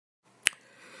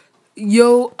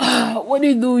Yo, what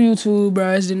they do, YouTube,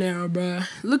 bro? It's De Niro, bro.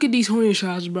 Look at these horny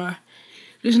shots, bro.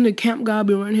 This nigga camp guy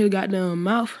be running his goddamn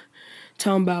mouth,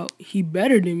 talking about he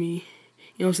better than me.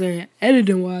 You know what I'm saying?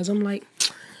 Editing wise, I'm like,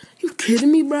 you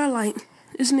kidding me, bro? Like,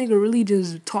 this nigga really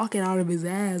just talking out of his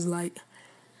ass. Like,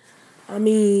 I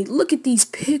mean, look at these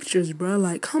pictures, bro.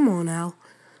 Like, come on now.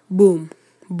 Boom,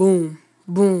 boom,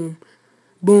 boom,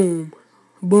 boom,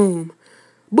 boom,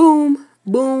 boom,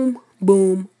 boom,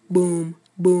 boom, boom,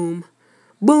 boom,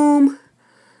 boom.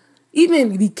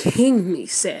 Even the king me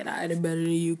said I had it better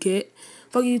than you, kid.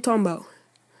 Fuck are you talking about?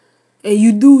 And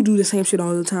you do the same shit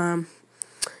all the time.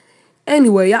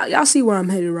 Anyway, y'all see where I'm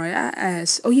headed, right? I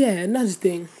asked, oh yeah, another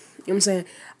thing. You know what I'm saying?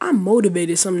 I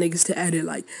motivated some niggas to edit.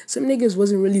 Like, some niggas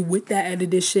wasn't really with that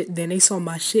edited shit. Then they saw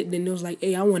my shit. Then they was like,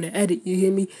 hey, I want to edit. You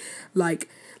hear me? Like,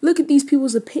 look at these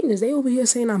people's opinions. They over here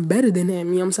saying I'm better than them.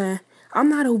 You know what I'm saying? I'm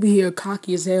not over here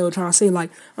cocky as hell trying to say, like,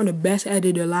 I'm the best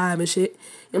editor alive and shit. You know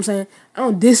what I'm saying? I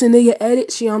don't diss a nigga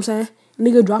edits. You know what I'm saying?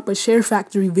 Nigga drop a Share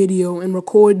Factory video and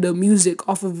record the music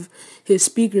off of his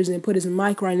speakers and put his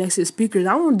mic right next to his speakers.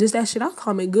 I don't diss that shit. I'll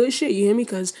comment good shit, you hear me?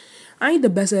 Because I ain't the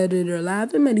best editor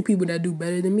alive. There many people that do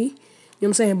better than me. You know what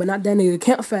I'm saying? But not that nigga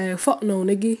Campfire. Fuck no,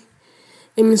 nigga. You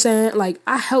know what I'm saying? Like,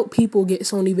 I help people get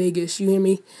Sony Vegas, you hear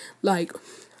me? Like,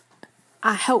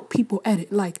 I help people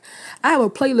edit. Like, I have a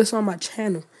playlist on my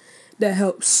channel that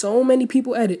helps so many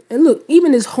people edit. And look,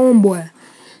 even his homeboy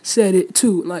said it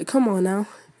too. Like, come on now.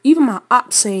 Even my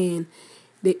op saying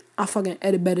that I fucking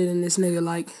edit better than this nigga.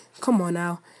 Like, come on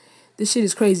now. This shit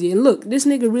is crazy. And look, this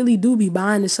nigga really do be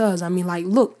buying the subs. I mean, like,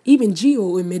 look, even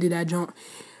Gio admitted that junk.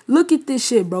 Look at this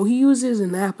shit, bro. He uses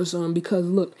an app or something because,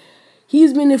 look,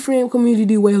 he's been in free aim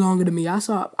community way longer than me. I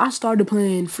started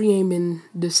playing free aim in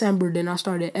December, then I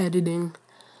started editing.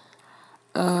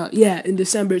 Yeah, in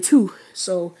December too.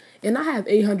 So, and I have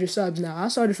 800 subs now. I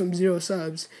started from 0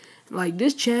 subs. Like,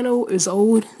 this channel is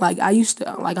old. Like, I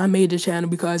made this channel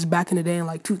because back in the day in,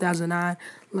 like, 2009,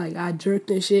 like, I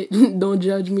jerked and shit. Don't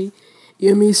judge me. You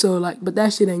know what I mean? So, like, but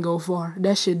that shit ain't go far.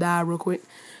 That shit died real quick.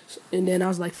 And then I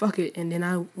was like, fuck it. And then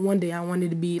one day I wanted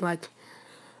to be, like,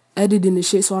 editing the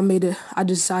shit. So I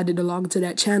decided to log into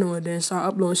that channel and then start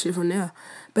uploading shit from there.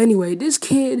 But anyway, this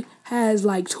kid has,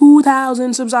 like,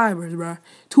 2,000 subscribers, bruh.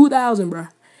 2,000,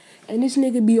 bruh. And this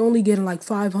nigga be only getting like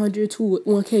 500 to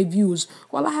 1K views,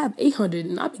 while I have 800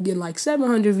 and I be getting like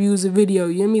 700 views a video.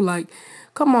 You know what I mean? Like,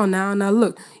 come on now. Now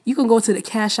look, you can go to the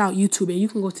Cash Out YouTube and you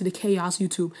can go to the Chaos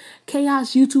YouTube.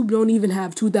 Chaos YouTube don't even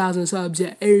have 2,000 subs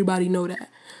yet. Everybody know that.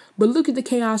 But look at the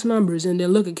Chaos numbers and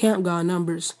then look at Camp God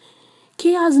numbers.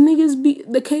 Chaos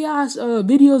niggas the Chaos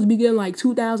videos be getting like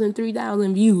 2,000,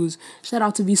 3,000 views. Shout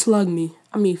out to V Slug Me.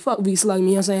 I mean, fuck V Slug Me,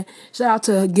 you know what I'm saying? Shout out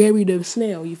to Gary the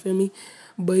Snail, you feel me?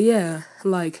 But yeah,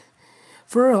 like,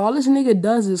 for real, all this nigga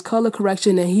does is color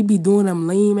correction and he be doing them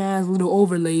lame ass little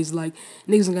overlays. Like,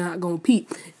 niggas are not gonna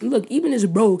peep. And look, even this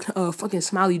bro, fucking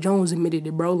Smiley Jones admitted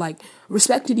it, bro. Like,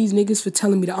 respect to these niggas for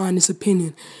telling me the honest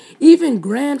opinion. Even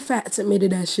Grand Fats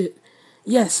admitted that shit.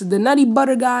 Yes, the Nutty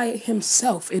Butter guy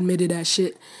himself admitted that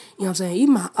shit. You know what I'm saying?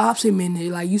 Even my ops admitted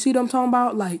it. Like, you see what I'm talking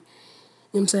about? Like, you know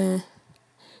what I'm saying?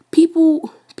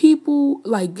 People,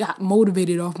 like, got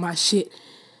motivated off my shit.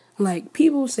 Like,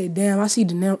 people say, damn, I see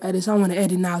De Niro edits, I want to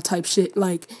edit now type shit.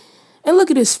 Like, and look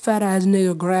at this fat-ass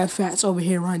nigga Grab Fats over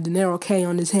here running De Niro K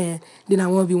on his hand. Then I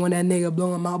 1v1 that nigga,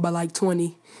 blow him out by like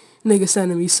 20. Nigga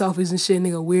sending me selfies and shit,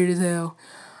 nigga weird as hell.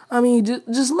 I mean,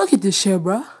 just look at this shit,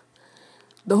 bro.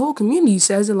 The whole community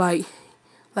says it, like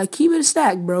keep it a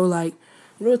stack, bro. Like,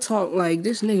 real talk, like,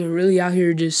 this nigga really out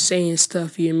here just saying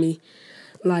stuff, you hear me?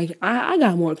 Like, I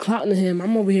got more clout than him.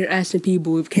 I'm over here asking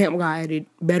people if Camp God edited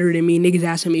better than me. Niggas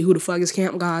asking me who the fuck is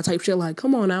Camp God type shit. Like,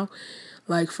 come on now.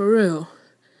 Like, for real.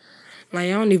 Like,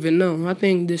 I don't even know. I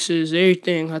think this is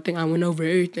everything. I think I went over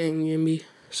everything, you know me?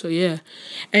 So, yeah.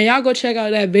 And y'all go check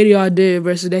out that video I did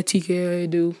versus that TKA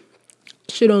dude.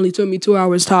 Shit only took me 2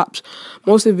 hours tops.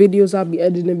 Most of the videos I'll be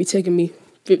editing be taking me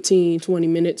 15, 20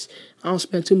 minutes. I don't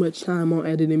spend too much time on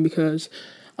editing because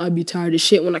I'll be tired of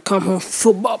shit when I come home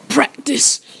from football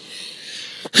practice.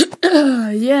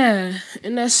 Yeah,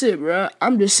 and that's it, bro.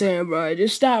 I'm just saying, bro,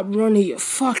 just stop running your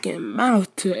fucking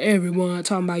mouth to everyone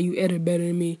talking about you edit better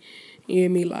than me. You hear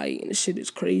me? Like, this shit is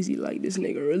crazy. Like, this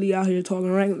nigga really out here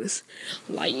talking reckless.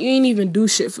 Like, you ain't even do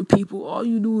shit for people. All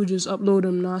you do is just upload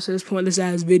them nonsense, pointless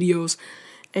ass videos.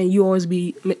 And you always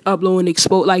be uploading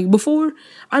expose. Like, before,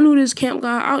 I knew this camp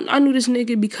guy. I knew this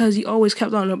nigga because he always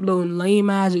kept on uploading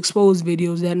lame-ass exposed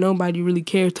videos that nobody really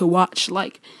cared to watch.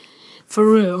 Like,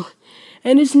 for real.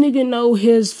 And this nigga know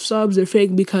his subs are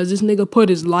fake because this nigga put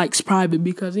his likes private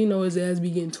because he know his ass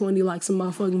be getting 20 likes on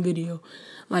my fucking video.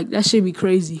 Like, that shit be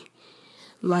crazy.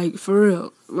 Like, for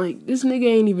real. Like, this nigga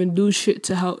ain't even do shit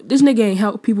to help. This nigga ain't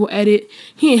help people edit.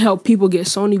 He ain't help people get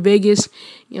Sony Vegas.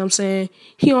 You know what I'm saying?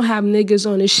 He don't have niggas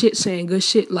on his shit saying good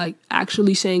shit. Like,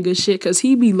 actually saying good shit. Because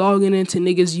he be logging into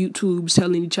niggas' YouTubes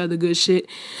telling each other good shit.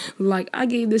 Like, I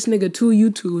gave this nigga 2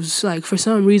 YouTubes. Like, for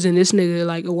some reason, this nigga,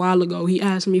 like, a while ago, he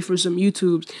asked me for some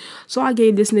YouTubes. So I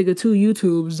gave this nigga 2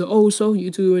 YouTubes. The old Soul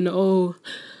YouTube and the old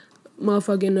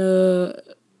motherfucking,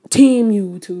 Team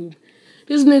YouTube.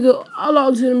 This nigga, I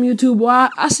log to them YouTube, why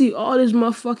I see all this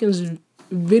motherfucking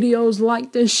videos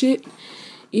like this shit.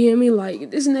 You hear me?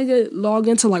 Like, this nigga log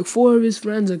into like 4 of his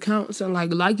friends' accounts and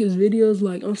like his videos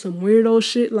like on some weirdo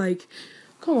shit. Like,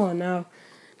 come on now.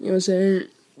 You know what I'm saying?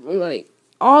 Like,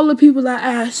 all the people I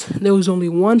asked, there was only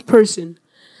one person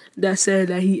that said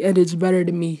that he edits better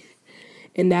than me.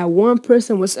 And that one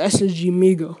person was SSG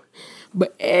Migo.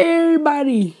 But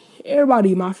everybody,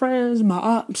 my friends, my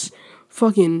ops,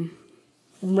 fucking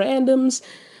randoms,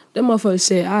 them motherfuckers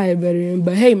said I had better than him.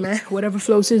 But hey, man, whatever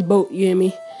floats his boat, you hear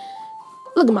me?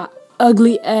 Look at my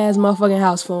ugly ass motherfucking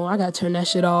house phone. I gotta turn that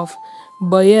shit off.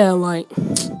 But yeah, like,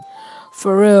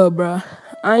 for real, bruh.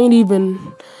 I ain't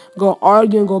even gonna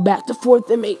argue and go back and forth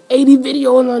and make 80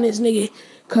 videos on this nigga.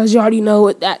 Cause you already know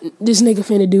what this nigga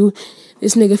finna do.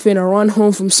 This nigga finna run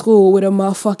home from school with a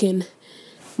motherfucking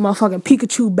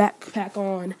Pikachu backpack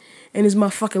on and his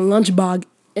motherfucking lunch bag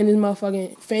and his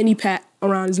motherfucking fanny pack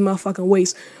around his motherfucking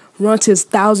waist, run to his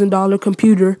 $1,000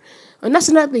 computer. And that's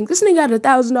another thing. This nigga got a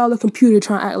 $1,000 computer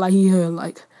trying to act like he hood.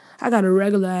 Like, I got a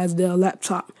regular ass Dell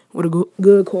laptop with a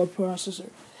good core processor.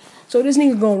 So this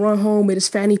nigga gonna run home with his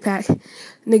fanny pack.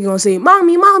 Nigga gonna say,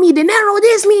 mommy, dinero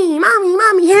this me.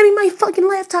 Mommy, hand me my fucking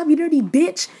laptop, you dirty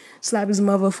bitch. Slap his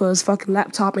mother for his fucking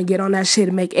laptop and get on that shit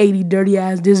and make 80 dirty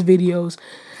ass diss videos.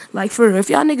 Like, for real, if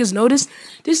y'all niggas notice,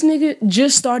 this nigga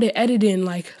just started editing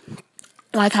like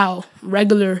how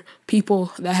regular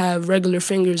people that have regular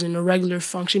fingers and a regular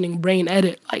functioning brain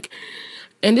edit. Like,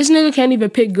 and this nigga can't even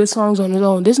pick good songs on his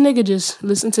own. This nigga just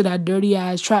listen to that dirty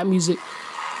ass trap music.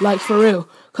 Like, for real.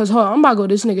 Cause hold on, I'm about to go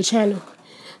to this nigga channel.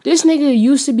 This nigga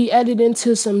used to be editing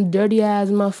to some dirty ass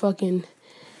motherfucking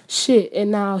shit,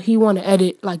 and now he want to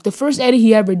edit. Like, the first edit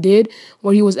he ever did,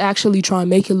 where he was actually trying to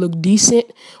make it look decent,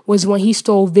 was when he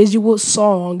stole Visual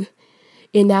Song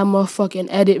in that motherfucking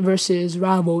edit versus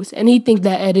Rivals, and he think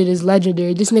that edit is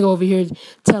legendary. This nigga over here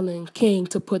telling King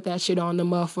to put that shit on the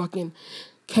motherfucking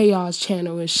Chaos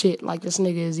channel and shit. Like, this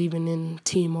nigga is even in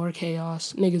Team or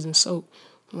Chaos. Niggas in Soap.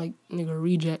 Like, nigga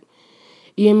reject.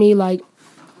 You hear me? Like,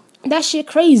 that shit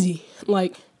crazy.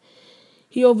 Like,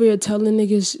 he over here telling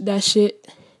niggas that shit.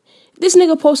 This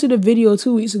nigga posted a video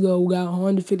 2 weeks ago who got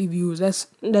 150 views.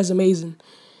 That's amazing.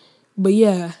 But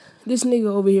yeah, this nigga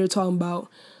over here talking about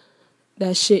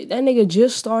that shit. That nigga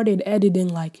just started editing,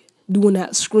 like, doing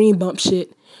that screen bump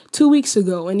shit 2 weeks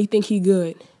ago, and he think he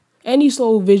good. And he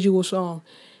sold Visual Song.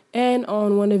 And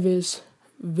on one of his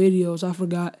videos, I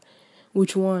forgot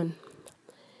which one.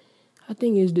 I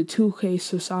think it's the 2K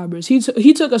Subscribers. He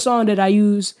took a song that I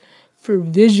use for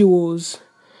visuals.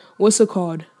 What's it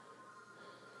called?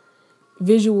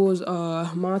 Visuals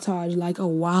montage like a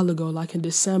while ago, like in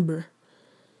December.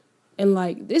 And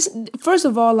like this, first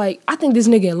of all, like, I think this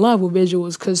nigga in love with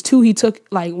visuals, cause 2, he took,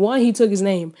 like, 1, he took his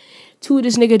name. 2,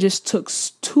 this nigga just took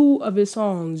 2 of his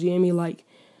songs, you hear me? Like,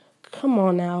 come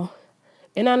on now.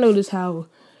 And I noticed how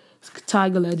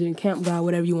Tiger Legend, Camp Guy,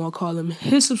 whatever you want to call him,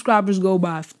 his subscribers go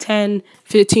by 10,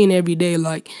 15 every day.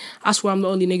 Like, I swear I'm the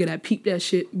only nigga that peeped that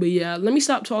shit. But yeah, let me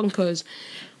stop talking, cause,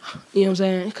 you know what I'm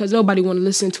saying? Cause nobody want to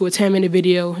listen to a 10-minute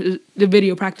video. The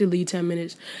video practically 10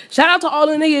 minutes. Shout out to all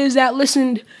the niggas that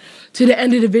listened to the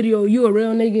end of the video. You a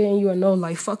real nigga and you a no,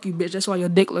 like, fuck you, bitch. That's why your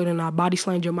dick loaded and I body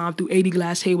slammed your mom through 80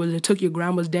 glass tables and took your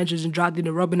grandma's dentures and dropped it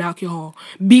in rubbing alcohol.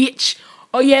 Bitch.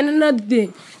 Oh yeah, and another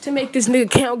thing, to make this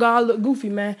nigga Camp God look goofy,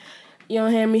 man. You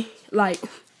don't hear me? Like,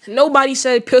 nobody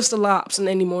said pistol ops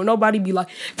anymore. Nobody be like,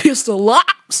 pistol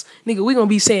ops. Nigga, we gonna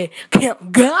be saying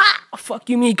Camp God. Fuck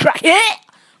you mean crackhead?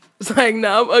 It's like,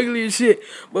 nah, I'm ugly as shit.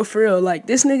 But for real, like,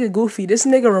 this nigga goofy. This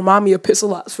nigga remind me of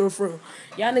pistol ops for real.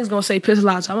 Y'all niggas gonna say pistol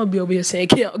ops. I'm gonna be over here saying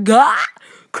Camp God.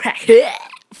 Crackhead.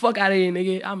 Fuck out of here,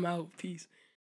 nigga. I'm out. Peace.